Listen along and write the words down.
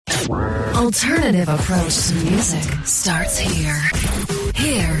Alternative approach to music starts here.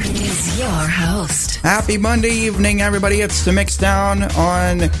 Here is your host. Happy Monday evening, everybody. It's the Mixdown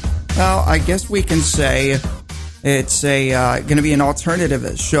on, well, I guess we can say it's going to be an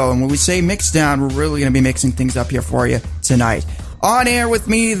alternative show. And when we say Mixdown, we're really going to be mixing things up here for you tonight. On air with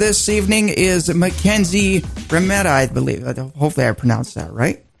me this evening is Mackenzie Remetta, I believe. Hopefully I pronounced that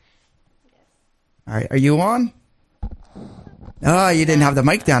right. All right, are you on? Oh, you didn't have the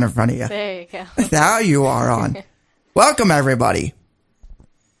mic down in front of you. There you go. Now you are on. Welcome, everybody.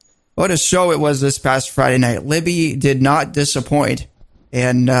 What a show it was this past Friday night. Libby did not disappoint.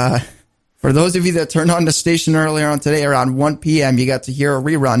 And for those of you that turned on the station earlier on today around 1 p.m., you got to hear a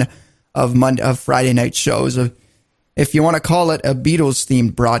rerun of Friday night shows. If you want to call it a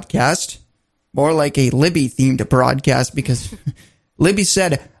Beatles-themed broadcast, more like a Libby-themed broadcast, because Libby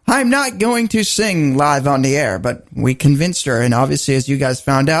said, I'm not going to sing live on the air, but we convinced her. And obviously, as you guys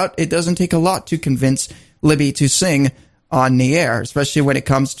found out, it doesn't take a lot to convince Libby to sing on the air, especially when it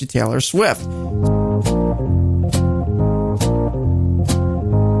comes to Taylor Swift. All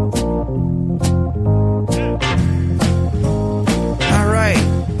right.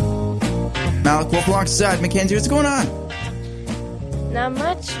 Malik Wolf alongside Mackenzie. What's going on? Not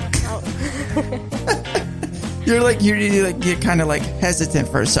much. Oh. You're kind of like hesitant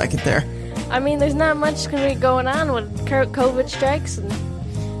for a second there. I mean, there's not much going to be going on with COVID strikes and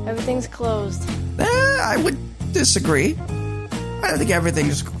everything's closed. I would disagree. I don't think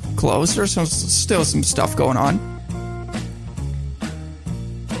everything's closed. There's still some stuff going on.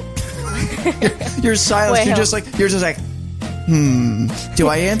 You're silent. Wait, you're just like, do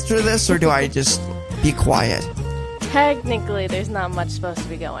I answer this or do I just be quiet? Technically, there's not much supposed to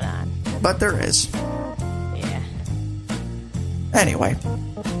be going on. But there is. Yeah. Anyway,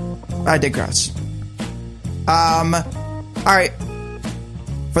 I digress. All right.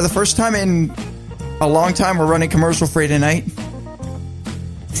 For the first time in a long time, we're running commercial free tonight.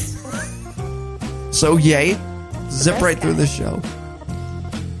 So yay. Zip right through the show.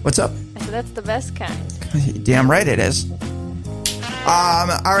 What's up? I said that's the best kind. Damn right it is. All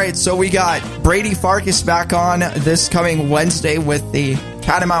right, so we got Brady Farkas back on this coming Wednesday with the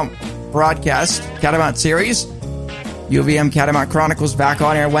Catamount broadcast, Catamount series. UVM Catamount Chronicles back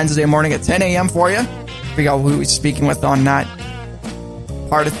on air Wednesday morning at 10 a.m. for you. Figure out who he's speaking with on that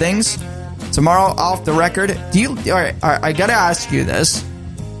part of things. Tomorrow, off the record. All right, I gotta ask you this,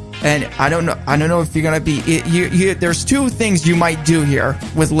 and I don't know if you're gonna be. There's two things you might do here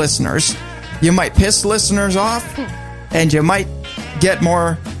with listeners. You might piss listeners off, and you might get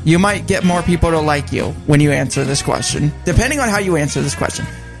more people to like you when you answer this question. Depending on how you answer this question.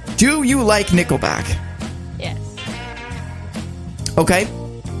 Do you like Nickelback? Yes. Okay.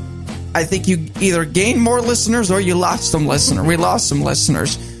 I think you either gained more listeners or you lost some listeners. We lost some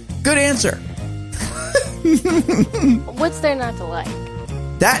listeners. Good answer. What's there not to like?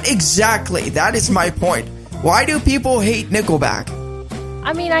 That is my point. Why do people hate Nickelback?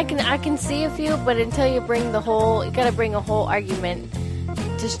 I mean, I can see a few, but until you gotta bring a whole argument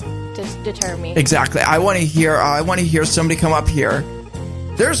to deter me. Exactly. I want to hear somebody come up here.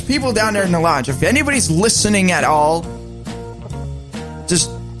 There's people down there in the lounge. If anybody's listening at all, just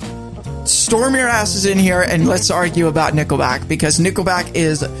storm your asses in here and let's argue about Nickelback, because Nickelback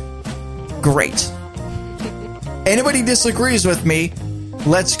is great. Anybody disagrees with me,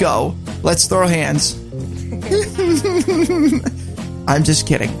 let's go. Let's throw hands. I'm just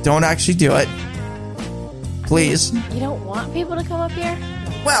kidding. Don't actually do it. Please. You don't want people to come up here?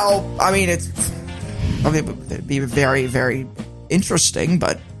 Well, it'd be very, very interesting,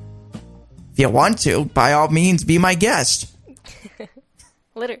 but if you want to, by all means, be my guest.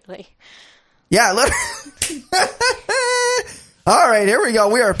 Literally. Yeah, literally. All right, here we go.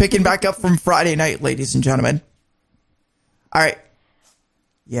 We are picking back up from Friday night, ladies and gentlemen. All right.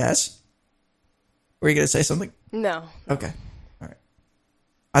 Yes? Were you going to say something? No. Okay. All right.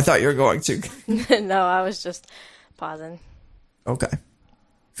 I thought you were going to. No, I was just pausing. Okay.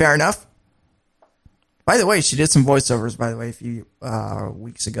 Fair enough. By the way, she did some voiceovers, a few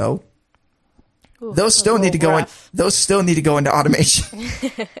weeks ago. Ooh, those still need to go into automation.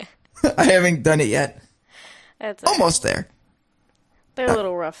 I haven't done it yet. That's almost there. They're a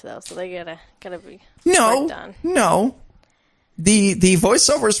little rough though, so they gotta be worked on. No. The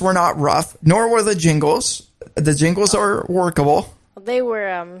voiceovers were not rough, nor were the jingles. The jingles are workable. They were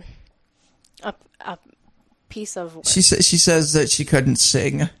a piece of work. She says that she couldn't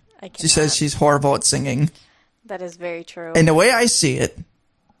sing. She says she's horrible at singing. That is very true. And the way I see it,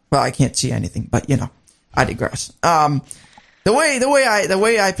 well, I can't see anything, but I digress. The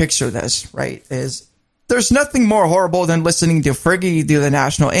way I picture this, right, is there's nothing more horrible than listening to Fergie do the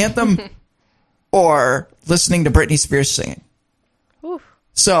national anthem or listening to Britney Spears singing. Oof.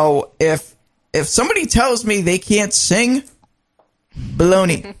 So if somebody tells me they can't sing,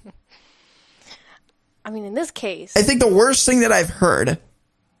 baloney. I mean, in this case, I think the worst thing that I've heard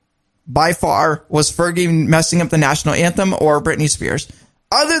by far was Fergie messing up the national anthem or Britney Spears.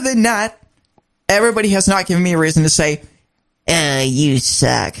 Other than that, everybody has not given me a reason to say, you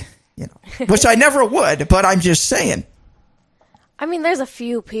suck. You know, which I never would, but I'm just saying. I mean, there's a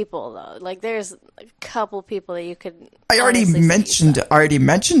few people though. Like, there's a couple people that you could. I already mentioned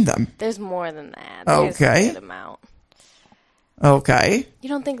them. There's more than that. Okay. There's a good amount. Okay. You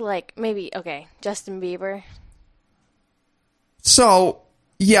don't think Justin Bieber? So,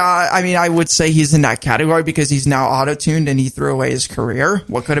 yeah, I mean, I would say he's in that category because he's now auto-tuned and he threw away his career.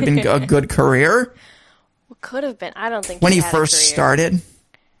 What could have been a good career? What could have been? I don't think when he had first started.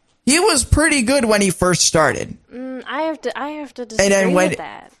 He was pretty good when he first started. I have to disagree with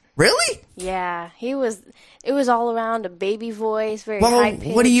that. Really? Yeah, he was. It was all around a baby voice, very well, high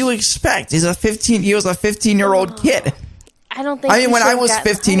pitched. What do you expect? He was a 15-year-old kid. I don't think. I mean, when I was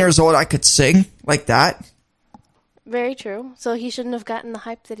 15 years old, I could sing like that. Very true. So he shouldn't have gotten the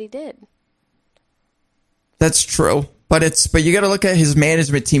hype that he did. That's true, but you got to look at his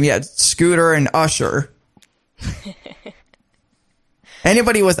management team. He had Scooter and Usher.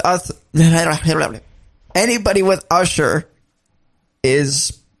 Anybody with Usher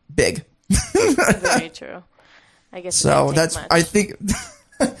is big. Very true. I guess so. That's much. I think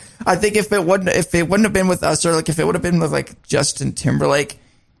if it wouldn't have been with Usher, like if it would have been with like Justin Timberlake,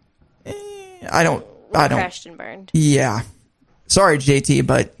 I don't. Crashed and burned. Yeah, sorry JT,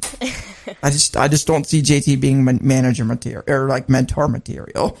 but I just don't see JT being manager material or like mentor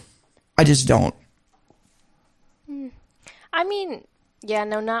material. I just don't. I mean, yeah,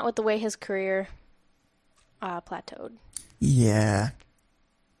 no, not with the way his career plateaued. Yeah.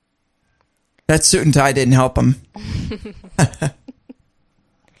 That suit and tie didn't help him.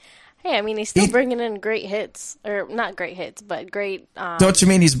 Hey, I mean, he's still bringing in great hits. Or, not great hits, but great... Don't you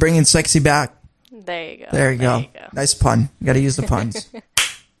mean he's bringing sexy back? There you go. There you go. Nice pun. You got to use the puns.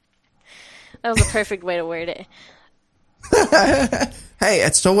 That was a perfect way to word it. Hey,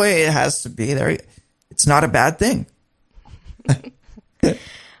 it's the way it has to be. There, it's not a bad thing.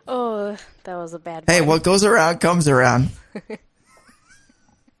 Oh, that was a bad Hey, pun. what goes around comes around.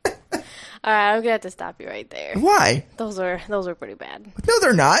 All right, I'm gonna have to stop you right there. Why? Those were pretty bad. No,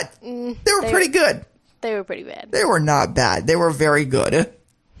 they're not. They were pretty good. They were pretty bad. They were not bad. They were very good.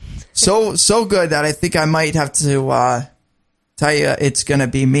 So good that I think I might have to tell you it's gonna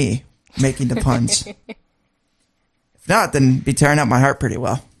be me making the puns. If not, then be tearing up my heart pretty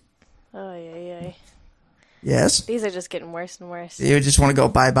well. Oh yeah. Yes. These are just getting worse and worse. You just want to go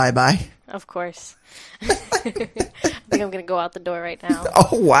bye. Of course. I think I'm gonna go out the door right now.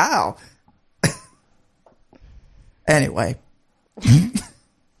 Oh wow. Anyway.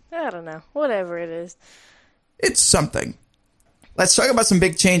 I don't know. Whatever it is. It's something. Let's talk about some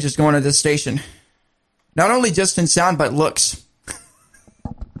big changes going to this station. Not only just in sound, but looks.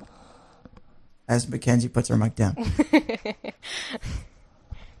 As Mackenzie puts her mic down.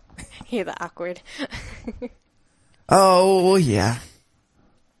 Hear the awkward. Oh, yeah.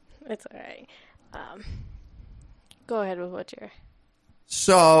 It's all right. Go ahead with what you're...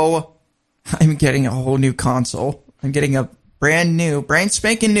 So, I'm getting a whole new console. I'm getting a brand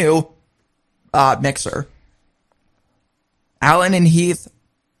spanking new mixer. Allen & Heath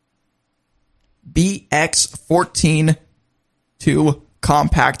BX14 2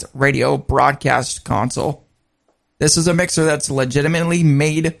 compact radio broadcast console. This is a mixer that's legitimately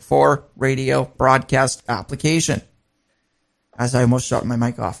made for radio broadcast application. As I almost shut my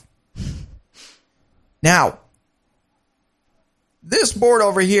mic off. Now, this board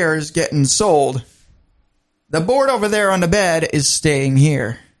over here is getting sold. The board over there on the bed is staying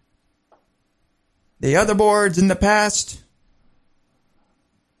here. The other boards in the past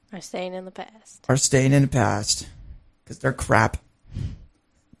are staying in the past. Because they're crap.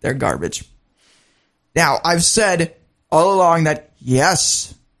 They're garbage. Now, I've said all along that,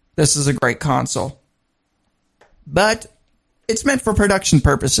 yes, this is a great console. But it's meant for production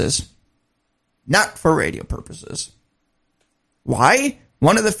purposes. Not for radio purposes. Why?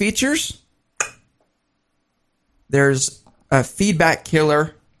 One of the features, there's a feedback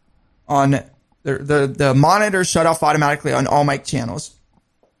killer on the monitor shut off automatically on all mic channels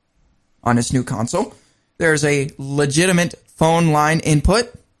on this new console. There's a legitimate phone line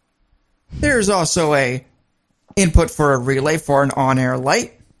input. There's also a input for a relay for an on-air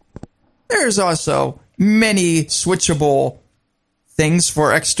light. There's also many switchable things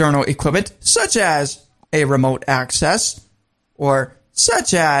for external equipment, such as a remote access, or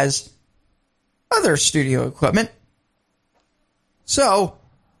such as other studio equipment. So,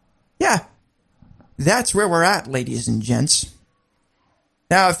 yeah, that's where we're at, ladies and gents.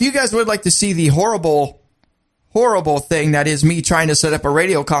 Now, if you guys would like to see the horrible thing that is me trying to set up a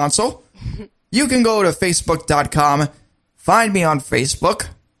radio console, you can go to facebook.com, find me on Facebook,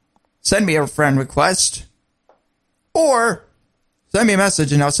 send me a friend request, or send me a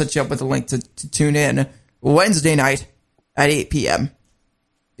message and I'll set you up with a link to tune in Wednesday night at 8 p.m.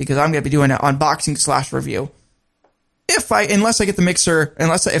 Because I'm going to be doing an unboxing/review. If I get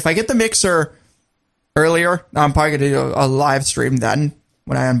the mixer earlier, I'm probably going to do a live stream then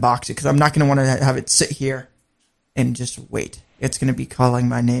when I unbox it, because I'm not going to want to have it sit here and just wait. It's going to be calling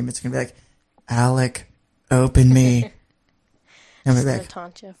my name. It's going to be like, Alec, open me. And we're like,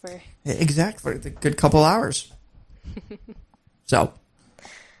 taunt you for... Exactly, for a good couple hours. So,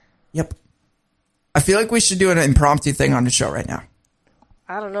 yep. I feel like we should do an impromptu thing on the show right now.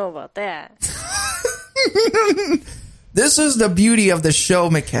 I don't know about that. This is the beauty of the show,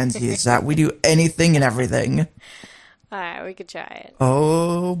 Mackenzie, is that we do anything and everything. All right, we could try it.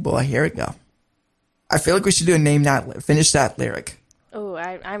 Oh, boy, here we go. I feel like we should do finish that lyric. Oh,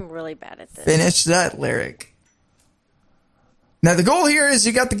 I'm really bad at this. Finish that lyric. Now, the goal here is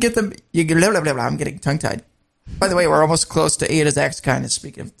you got to get them... I'm getting tongue-tied. By the way, we're almost close to Ada's X kind of,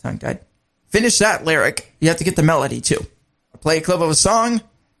 speaking of tongue-tied. Finish that lyric. You have to get the melody, too. Play a clip of a song,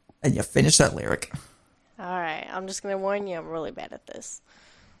 and you finish that lyric. All right, I'm just going to warn you, I'm really bad at this.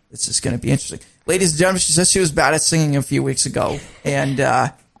 This is going to be interesting. Ladies and gentlemen, she says she was bad at singing a few weeks ago, and...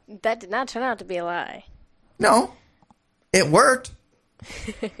 that did not turn out to be a lie. No. It worked.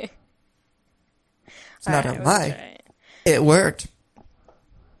 It's not a lie. It worked.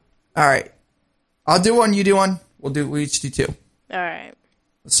 All right. I'll do one, you do one. We each do two. All right.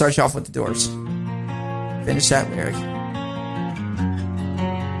 Let's start you off with the Doors. Finish that lyric.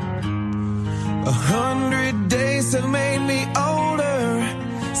 100 days have made me older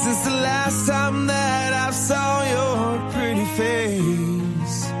since the last time that I saw your pretty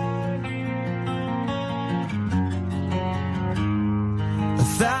face.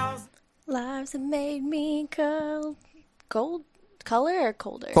 1,000 Lives have made me color or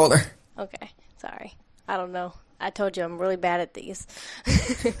colder? Colder. Okay, sorry. I don't know. I told you I'm really bad at these.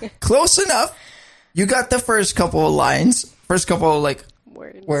 Close enough. You got the first couple of lines. First couple of,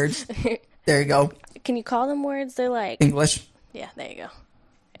 words. There you go. Can you call them words? They're like... English. Yeah, there you go.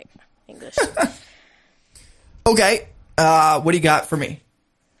 English. Okay. What do you got for me?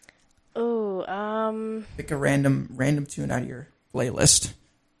 Oh, Pick a random tune out of your playlist.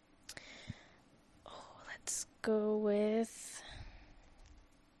 Oh, let's go with...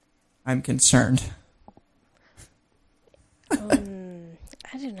 I'm concerned.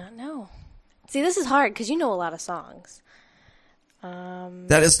 I do not know. See, this is hard because you know a lot of songs.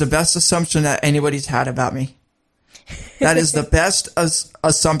 That is the best assumption that anybody's had about me. That is the best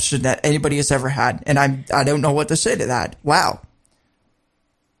assumption that anybody has ever had, and I don't know what to say to that. Wow.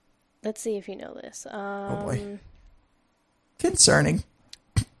 Let's see if you know this. Oh boy. Concerning.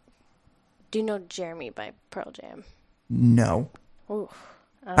 Do you know Jeremy by Pearl Jam? No. Ooh,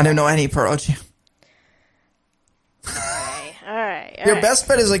 I don't know any Pearl Jam. All right. Your best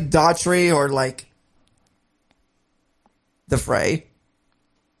bet is Daughtry or The Fray.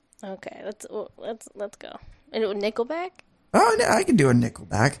 Okay, let's go. And Nickelback? Oh, no, I can do a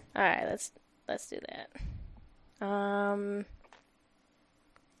Nickelback. All right, let's do that.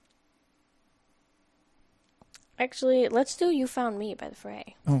 Actually, let's do "You Found Me" by The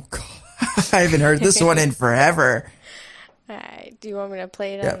Fray. Oh God, I haven't heard this one in forever. All right, do you want me to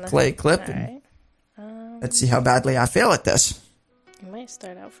play it? Yeah, play a clip. All right. Let's see how badly I fail at this. You might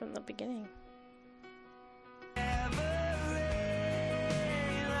start out from the beginning. Is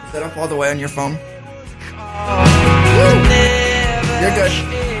that up all the way on your phone? You're good.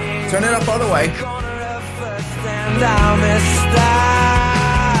 Turn it up all the way.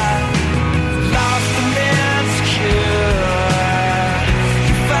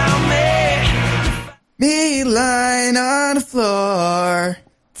 Me lying on the floor.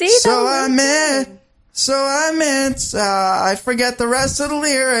 See, I forget the rest of the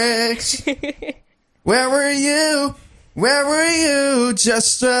lyrics. Where were you? Where were you?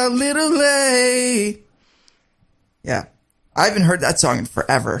 Just a little late. Yeah. I haven't heard that song in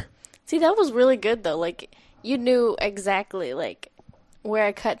forever. See, that was really good, though. You knew exactly, where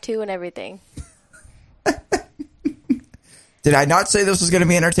I cut to and everything. Did I not say this was going to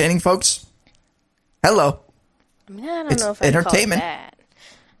be entertaining, folks? Hello. I mean, I don't It's know if I entertainment. call it that.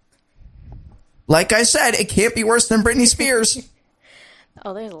 Like I said, it can't be worse than Britney Spears.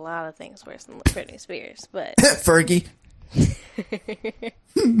 Oh, there's a lot of things worse than Britney Spears, but Fergie.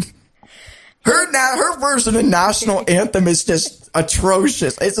 Her version of national anthem is just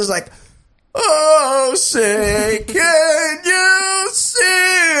atrocious. It's just like, oh, say, can you see?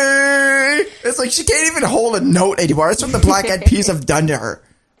 It's like she can't even hold a note anymore. That's what the Black Eyed Peas have done to her.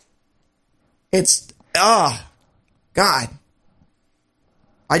 It's, God.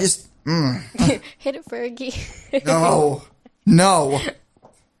 I just, hit it, Fergie. No.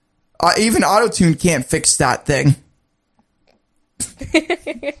 Even autotune can't fix that thing.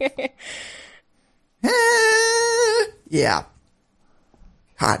 Yeah.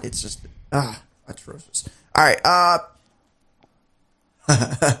 God, it's just atrocious. All right.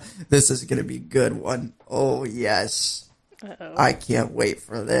 This is gonna be a good one. Oh yes. Uh-oh. I can't wait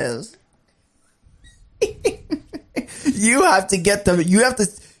for this. You have to get the. You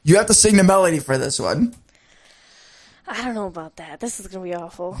have to sing the melody for this one. I don't know about that. This is gonna be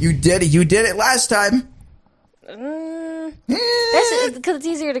awful. You did it. You did it last time. That's because it's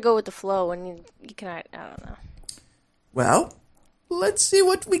easier to go with the flow when you cannot. I don't know. Well, let's see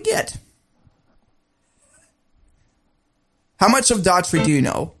what we get. How much of Daughtry do you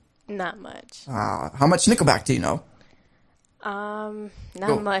know? Not much. How much Nickelback do you know?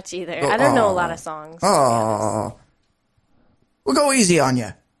 Not much either. I don't know a lot of songs. Oh, we'll go easy on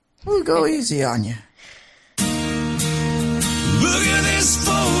you. Look at this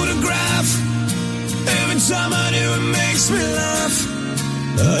photograph. Every time I do, it makes me laugh.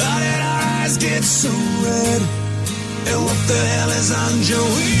 How did our eyes get so red? And what the hell is on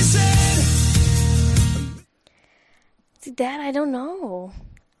Joey's head? See, Dad, I don't know.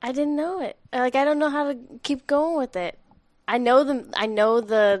 I didn't know it. Like, I don't know how to keep going with it. I know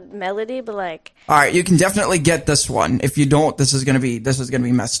the melody, but like. all right, you can definitely get this one. If you don't, this is gonna be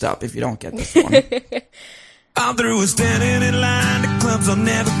messed up. If you don't get this one. I'm through standing in line. The clubs I'll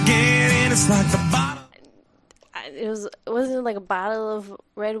never get in. It's like the bottom. Wasn't it like a bottle of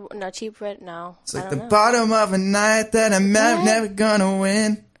cheap red? No. It's like the bottom of a night that I'm never gonna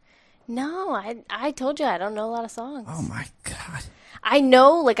win. No, I told you I don't know a lot of songs. Oh my God. I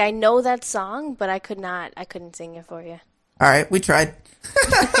know that song, but I couldn't sing it for you. All right, we tried.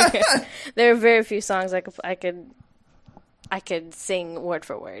 There are very few songs I could sing word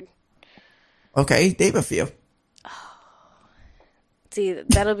for word. Okay, name a few. See,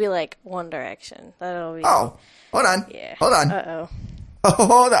 that'll be like One Direction. That'll be. Oh, hold on. Yeah. Hold on. Uh-oh. Oh,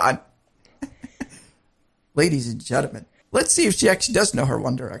 hold on. Ladies and gentlemen, let's see if she actually does know her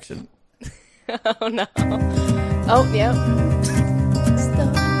One Direction. Oh, no. Oh, yep.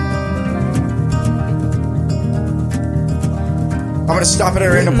 I'm going to stop at a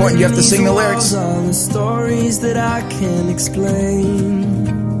random point and you have to sing the lyrics. All the stories that I can't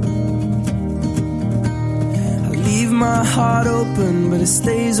explain. Leave my heart open, but it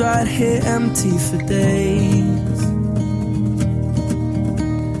stays right here empty for days.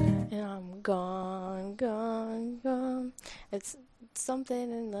 And I'm gone, gone, gone. It's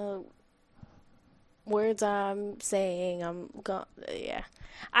something in the words I'm saying. I'm gone. Yeah,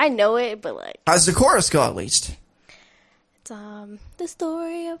 I know it, but like. How's the chorus go at least? It's the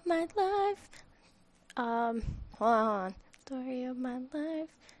story of my life. Hold on. Story of my life.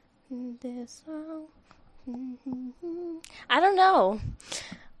 This song. I don't know.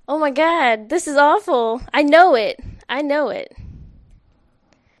 Oh my God, this is awful. I know it. And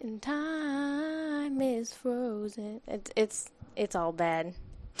time is frozen. It's all bad.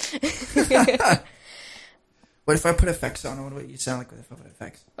 What if I put effects on? What would you sound like if I put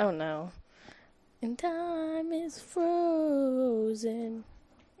effects? Oh no. And time is frozen.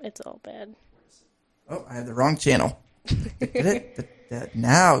 It's all bad. Oh, I have the wrong channel.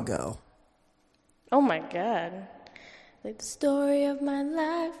 Now go. Oh my God. Like the story of my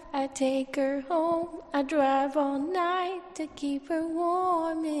life, I take her home. I drive all night to keep her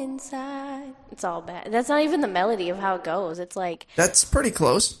warm inside. It's all bad. That's not even the melody of how it goes. It's like... That's pretty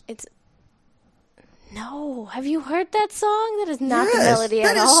close. No. Have you heard that song? That is not the Yes, melody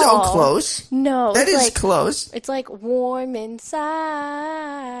at all. that is so close. No. That is like, close. It's like warm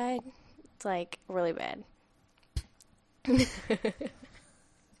inside. It's like really bad.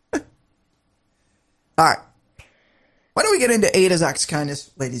 All right. Why don't we get into Ada's Act of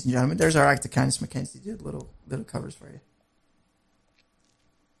Kindness, ladies and gentlemen? There's our Act of Kindness. Mackenzie did little covers for you.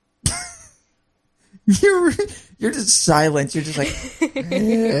 You're just silent. You're just like,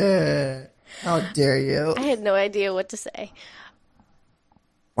 how dare you? I had no idea what to say.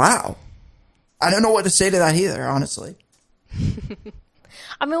 Wow. I don't know what to say to that either, honestly.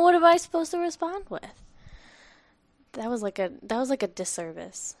 I mean, what am I supposed to respond with? That was like a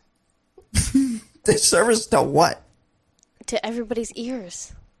disservice. Disservice to what? to everybody's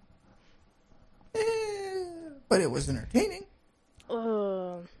ears. But it was entertaining.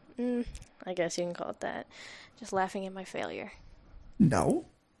 Oh, I guess you can call it that. Just laughing at my failure. No.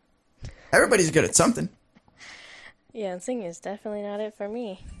 Everybody's good at something. Yeah, and singing is definitely not it for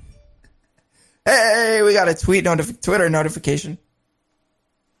me. Hey, we got a Twitter notification.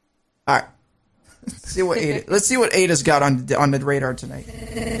 All right. Let's see what Ada's got on the radar tonight.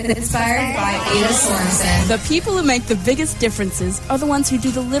 Inspired by Ada Sorensen. The people who make the biggest differences are the ones who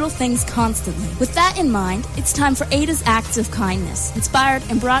do the little things constantly. With that in mind, it's time for Ada's Acts of Kindness, inspired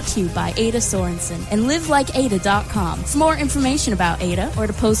and brought to you by Ada Sorensen and livelikeada.com. For more information about Ada or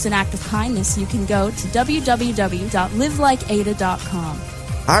to post an act of kindness, you can go to www.livelikeada.com.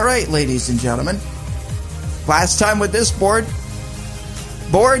 All right, ladies and gentlemen. Last time with this board,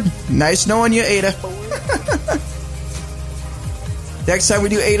 nice knowing you, Ada. Next time we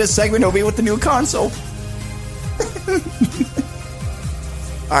do Ada's segment, it'll be with the new console.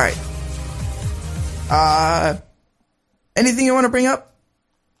 All right. Anything you want to bring up?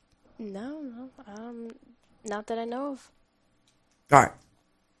 No, not that I know of. All right.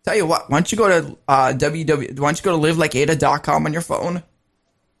 Tell you what, why don't you go to why don't you go to livelikeada.com on your phone?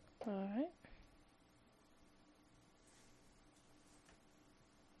 All right.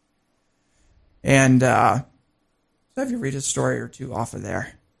 And have you read a story or two off of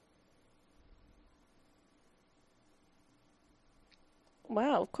there.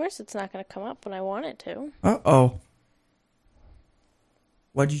 Wow, of course it's not going to come up when I want it to. Uh-oh.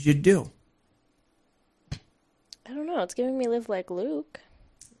 What did you do? I don't know. It's giving me Live Like Luke.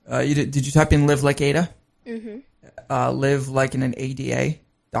 Did you type in Live Like Ada? Mm-hmm. Live like in an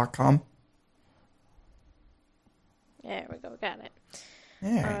ADA.com. There we go. Got it.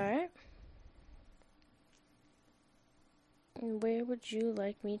 Yeah. All right. And where would you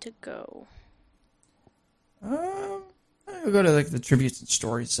like me to go? I'll go to the tributes and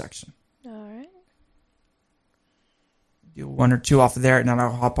stories section. All right. Do one or two off of there, and then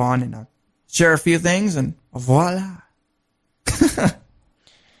I'll hop on and I'll share a few things, and voila. All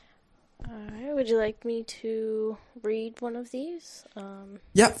right. Would you like me to read one of these?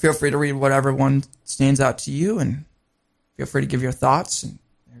 Yeah, feel free to read whatever one stands out to you, and feel free to give your thoughts,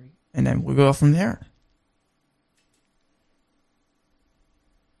 and then we'll go from there.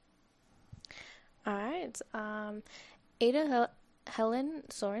 All right. It's, Ada Helen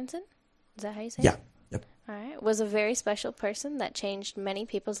Sorensen. Is that how you say Yeah. it? Yep. All right. Was a very special person that changed many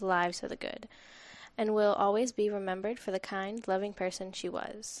people's lives for the good, and will always be remembered for the kind, loving person she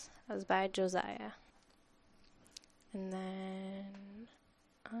was. That was by Josiah. And then,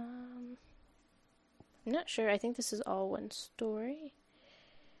 I'm not sure. I think this is all one story.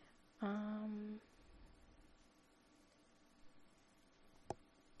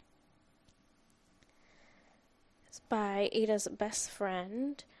 It's by Ada's best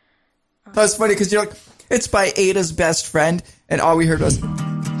friend. That's funny because you're like, it's by Ada's best friend, and all we heard was, It's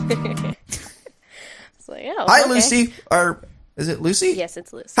like, oh, "Hi, okay. Lucy," or is it Lucy? Yes,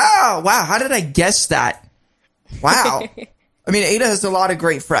 it's Lucy. Oh, wow! How did I guess that? Wow. I mean, Ada has a lot of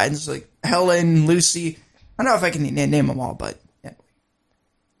great friends, like Helen, Lucy. I don't know if I can name them all, but anyway.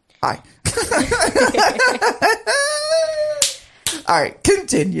 Hi. All right,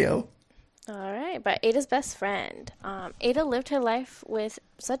 continue. All right, by Ada's best friend. Ada lived her life with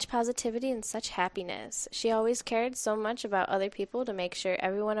such positivity and such happiness. She always cared so much about other people to make sure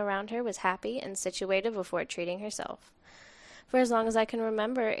everyone around her was happy and situated before treating herself. For as long as I can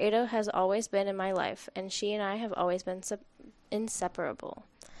remember, Ada has always been in my life, and she and I have always been inseparable.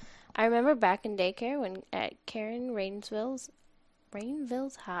 I remember back in daycare when at Karen Rainville's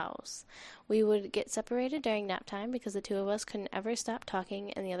house, we would get separated during nap time because the two of us couldn't ever stop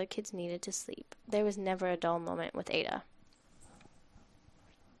talking and the other kids needed to sleep. There was never a dull moment with Ada.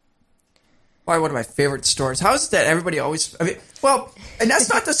 Why, one of my favorite stories. How is it that everybody always... I mean, well, and that's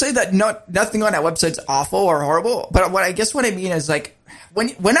not to say that nothing on that website's awful or horrible, but what I mean is, like,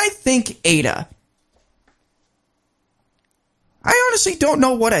 when I think Ada, I honestly don't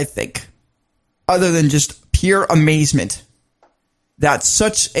know what I think, other than just pure amazement that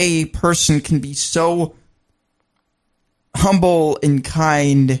such a person can be so humble and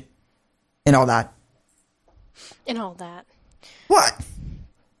kind and all that. And all that. What?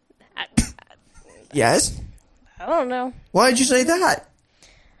 Yes? I don't know. Why did you say that?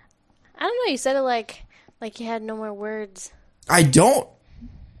 I don't know. You said it like you had no more words. I don't.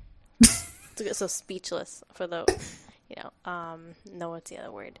 To get so speechless for the, no, what's the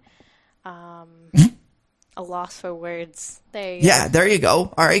other word? A loss for words. There you go. Yeah, there you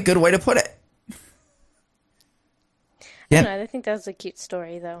go. All right, good way to put it. I Yeah. don't know. I think that was a cute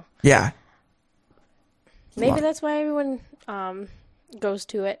story, though. Yeah. Maybe that's why everyone goes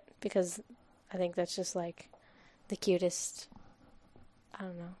to it because I think that's just like the cutest. I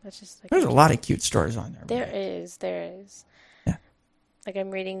don't know. That's just like There's a lot of cute stories on there. There is. Yeah. Like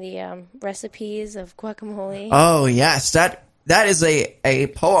I'm reading the recipes of guacamole. Oh yes, that is a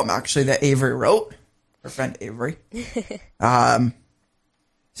poem actually that Avery wrote. Her friend Avery.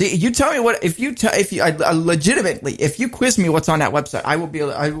 See, you tell me what if you legitimately if you quiz me what's on that website, I will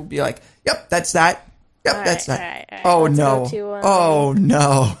be like, yep, that's that. Yep, All that's right, that. all right. Oh Let's no. go to, Oh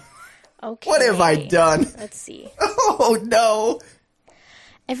no. Okay. What have I done? Let's see. Oh no.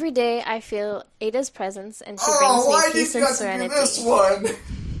 Every day I feel Ada's presence, and she Oh, why brings did me you peace have and to do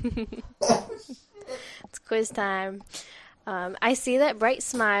serenity. this one? It's quiz time. I see that bright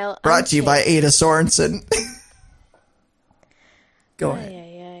smile. Brought to you by Ada Sorensen. Go ahead.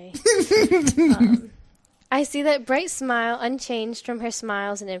 I see that bright smile unchanged from her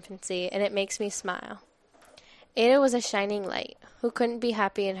smiles in infancy, and it makes me smile. Ada was a shining light, who couldn't be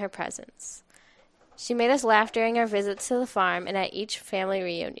happy in her presence. She made us laugh during our visits to the farm and at each family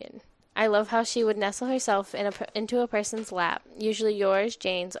reunion. I love how she would nestle herself into a person's lap, usually yours,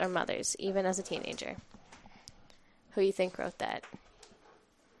 Jane's, or mother's, even as a teenager. Who you think wrote that?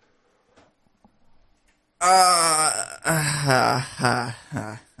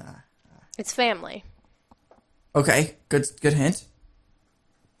 It's family. Okay, good hint.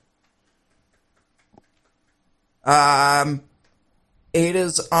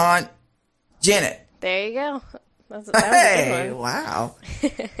 Ada's aunt Janet. There you go. That was a Hey, good one. wow.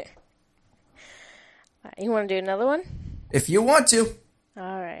 You want to do another one? If you want to,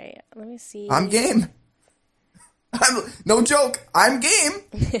 All right. Let me see. I'm game. No joke, I'm game.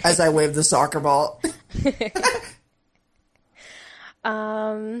 As I wave the soccer ball.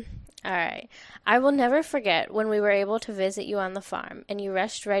 All right. I will never forget when we were able to visit you on the farm, and you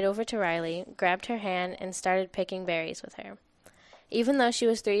rushed right over to Riley, grabbed her hand, and started picking berries with her. Even though she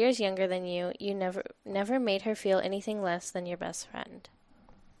was 3 years younger than you, you never made her feel anything less than your best friend.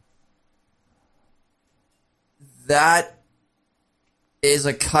 That is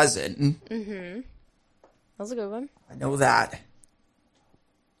a cousin. Mm-hmm. That was a good one. I know that.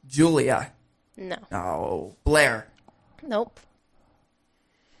 Julia. No. No. Blair. Nope.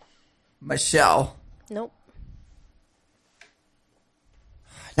 Michelle. Nope.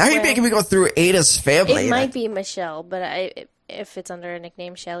 Now you're making me go through Ada's family. It might be Michelle, but if it's under a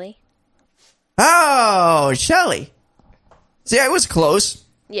nickname, Shelly. Oh, Shelly. See, I was close.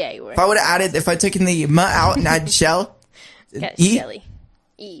 Yeah, you were. If I'd taken the M out and added Shell. Yeah, E? Shelly.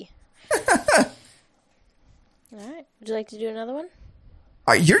 E. All right. Would you like to do another one?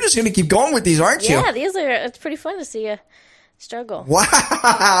 You're just going to keep going with these, aren't you? Yeah, it's pretty fun to see you struggle.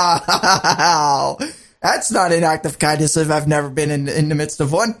 Wow. That's not an act of kindness if I've never been in the midst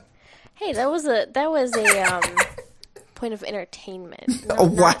of one. Hey, that was a point of entertainment. Oh,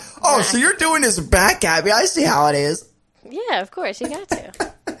 wow. So you're doing this back at me. I see how it is. Yeah, of course. You got to.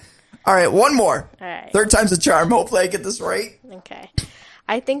 All right, one more. All right. Third time's a charm. Hopefully I get this right. Okay.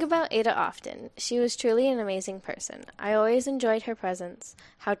 I think about Ada often. She was truly an amazing person. I always enjoyed her presence,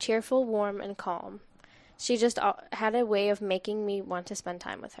 how cheerful, warm, and calm. She just had a way of making me want to spend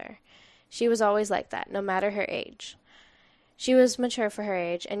time with her. She was always like that, no matter her age. She was mature for her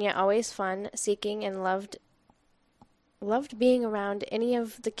age, and yet always fun, seeking, and loved being around any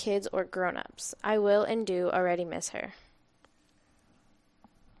of the kids or grown-ups. I will and do already miss her.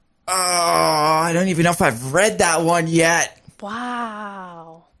 Oh, I don't even know if I've read that one yet.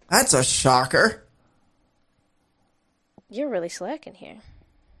 Wow. That's a shocker. You're really slacking here.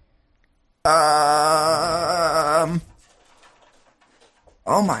 Oh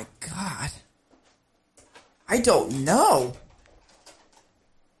my God. I don't know.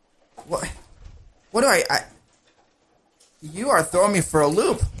 What do I you are throwing me for a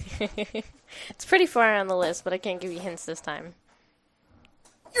loop. It's pretty far on the list, but I can't give you hints this time.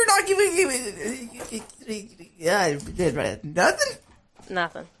 You're not giving me nothing?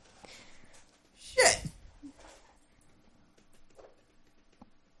 Nothing. Shit.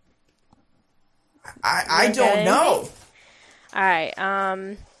 I don't know. All right.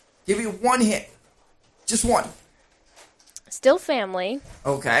 Give me one hint. Just one. Still family.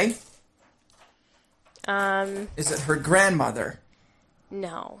 Okay. Is it her grandmother?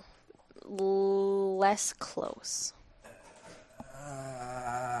 No. Less close.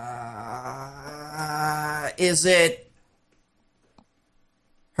 Is it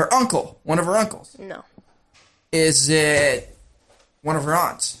her uncle? One of her uncles? No. Is it one of her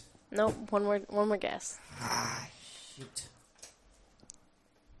aunts? Nope. One more guess. Shoot.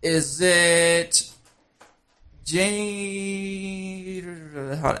 Is it Jane?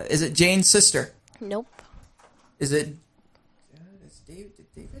 Is it Jane's sister? Nope. Is it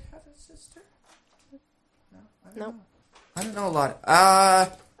Nope. I don't know a lot.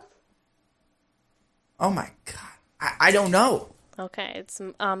 Oh my God. I don't know. Okay, it's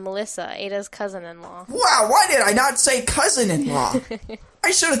Melissa, Ada's cousin-in-law. Wow, why did I not say cousin-in-law?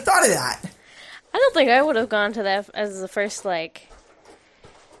 I should have thought of that. I don't think I would have gone to that as the first, like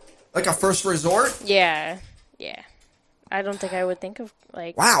a first resort? Yeah. I don't think I would think of,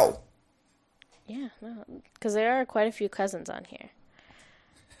 like... Wow. Yeah, no, because there are quite a few cousins on here.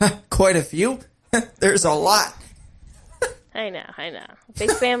 Quite a few? There's a lot. I know.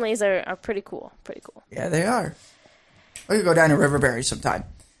 Big families are pretty cool. Yeah, they are. We could go down to Riverberry sometime.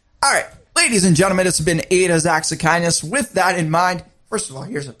 All right, ladies and gentlemen, it's been Ada's Acts of Kindness. With that in mind, first of all,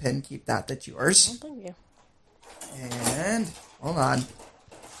 here's a pin. Keep that. That's yours. Oh, thank you. And, hold on.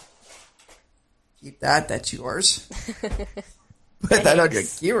 Keep that. That's yours. Put that on your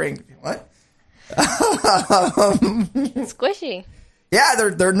keyring if you want. Squishy. Yeah,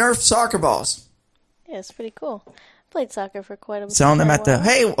 they're Nerf soccer balls. Yeah, it's pretty cool. Played soccer for quite a while. Selling them at the...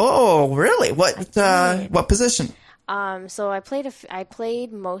 Hey, oh, really? What position? So I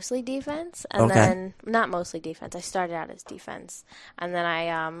played mostly defense, and then not mostly defense. I started out as defense, and then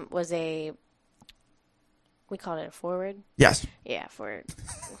I was we called it a forward. Yes. Yeah, for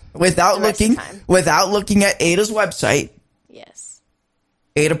without looking at Ada's website. Yes.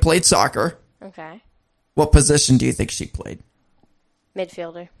 Ada played soccer. Okay. What position do you think she played?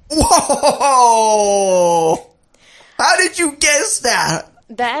 Midfielder. Whoa! How did you guess that?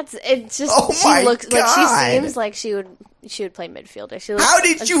 It's just she looks God. like she seems like she would play midfielder. She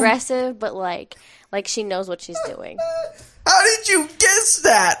looks aggressive, but like she knows what she's doing. How did you guess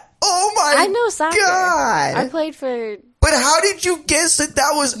that? Oh my! I know soccer. God. I played for. But how did you guess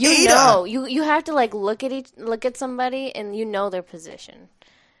that was Ada? You know, you have to like look at somebody and you know their position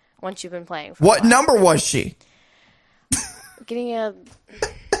once you've been playing. For what number was she? Getting a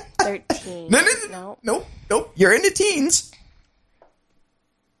 13. Nope. You're in the teens.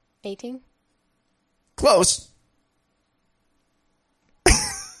 18? Close.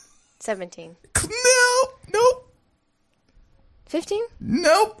 17. Nope. 15?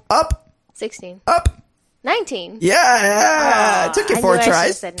 Nope. Up. 16. Up. 19. Yeah. It took you 4 tries.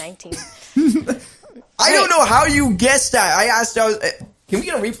 I said 19. I don't know how you guessed that. I asked. Can we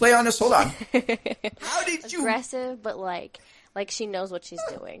get a replay on this? Hold on. How did you? Aggressive, but like she knows what she's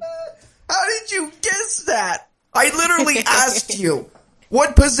doing. How did you guess that? I literally asked you,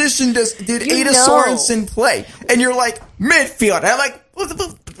 what position did Ada Sorensen play? And you're like, midfield. I'm like,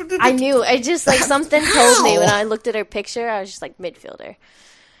 I knew. I just like something told me when I looked at her picture. I was just like midfielder.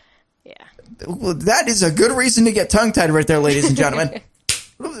 Yeah. Well, that is a good reason to get tongue-tied right there, ladies and gentlemen.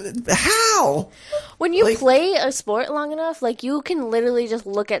 How? When you play a sport long enough, like you can literally just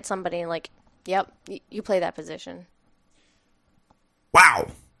look at somebody and like, yep, you play that position. Wow.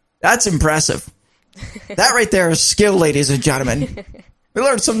 That's impressive. That right there is skill, ladies and gentlemen. We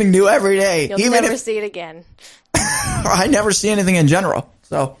learn something new every day. You'll never see it again. I never see anything in general.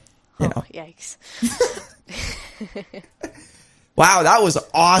 So, you know. Yikes. Wow, that was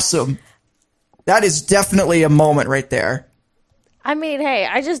awesome. That is definitely a moment right there. I mean, hey,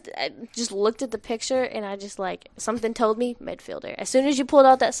 I just looked at the picture and I just like something told me midfielder. As soon as you pulled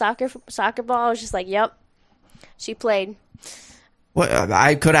out that soccer ball, I was just like, "Yep, she played." What?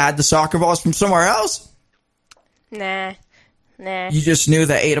 I could have had the soccer balls from somewhere else. Nah. You just knew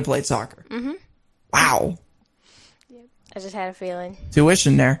that Ada played soccer. Mm-hmm. Wow. Yep. I just had a feeling.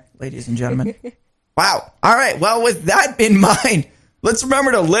 Tuition there, ladies and gentlemen. Wow. All right. Well, with that in mind, let's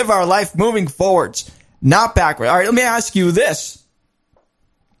remember to live our life moving forwards, not backward. All right. Let me ask you this.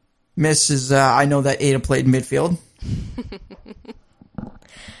 Mrs. I know that Ada played midfield.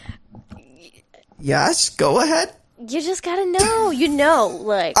 Yes, go ahead. You just gotta know. You know,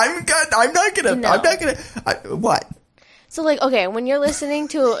 like I'm not gonna. What? So, like, okay, when you're listening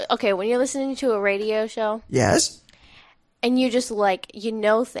to a radio show, yes, and you just like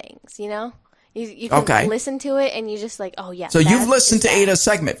things, you can listen to it, and you just like, oh yeah. So you've listened to Ada's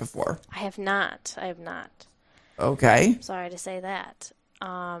segment before? I have not. Okay. Sorry to say that.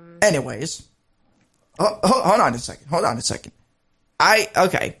 Anyways, hold on a second.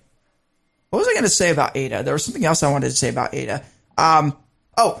 Okay. What was I going to say about Ada? There was something else I wanted to say about Ada.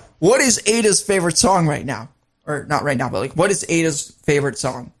 What is Ada's favorite song right now? Or not right now, but like, what is Ada's favorite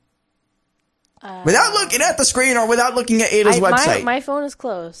song? Without looking at the screen or without looking at Ada's website. My phone is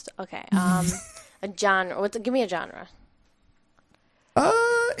closed. Okay. A genre. Give me a genre.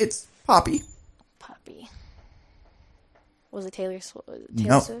 It's poppy. Poppy. Was it Taylor Swift?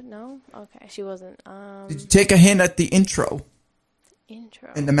 No? Okay. She wasn't. Did you take a hint at the intro?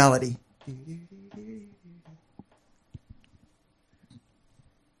 And the melody.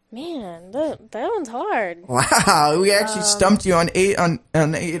 Man, that one's hard. Wow, we actually stumped you on eight. On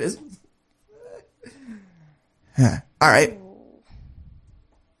eight. All right.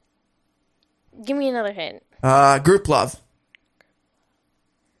 Give me another hint. Group love.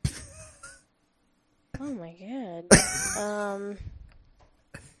 Oh my god.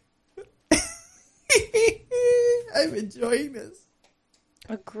 I'm enjoying this.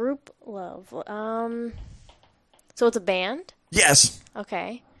 A group love. So it's a band? Yes.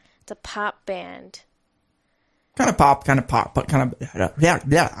 Okay. It's a pop band. Kind of pop, but kind of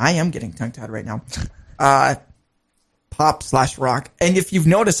yeah. I am getting tongue tied right now. Pop/rock. And if you've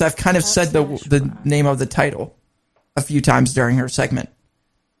noticed, I've kind of said the name of the title a few times during her segment.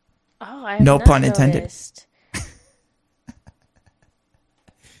 Oh, I have no not pun intended. Noticed.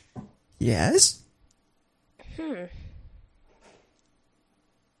 Yes.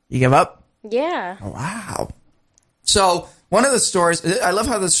 You give up? Yeah. Oh, wow. So one of the stories, I love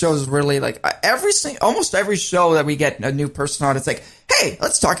how this show is really like almost every show that we get a new person on, it's like, hey,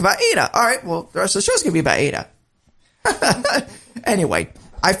 let's talk about Ada. All right, well, the rest of the show's gonna be about Ada. Anyway,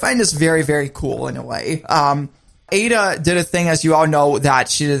 I find this very, very cool in a way. Ada did a thing, as you all know, that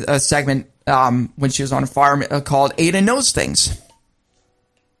she did a segment when she was on a farm called Ada Knows Things.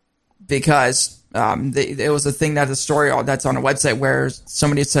 Because it was a thing that the story that's on a website where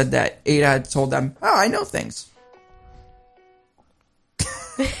somebody said that Ada had told them, oh, I know things.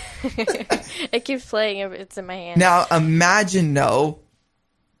 It keeps playing. It's in my hand. Now, imagine, though,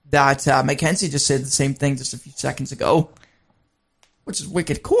 that Mackenzie just said the same thing just a few seconds ago, which is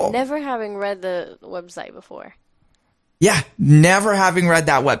wicked cool. Never having read the website before. Yeah, never having read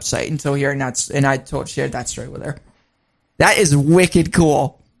that website until hearing that, and I shared that story with her. That is wicked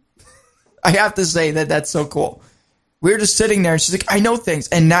cool. I have to say that's so cool. We were just sitting there, and she's like, I know things,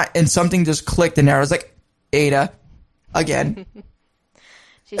 and something just clicked in there. I was like, Ada, again.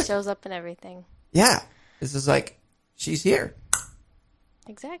 She shows up in everything. Yeah, this is like, she's here.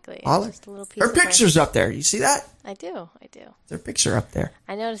 Exactly. Just a little piece her picture's up there. You see that? I do. Their picture up there.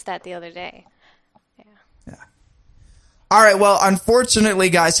 I noticed that the other day. Yeah. All right, well, unfortunately,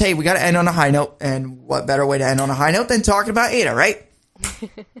 guys, hey, we got to end on a high note, and what better way to end on a high note than talking about Ada, right?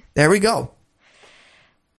 There we go.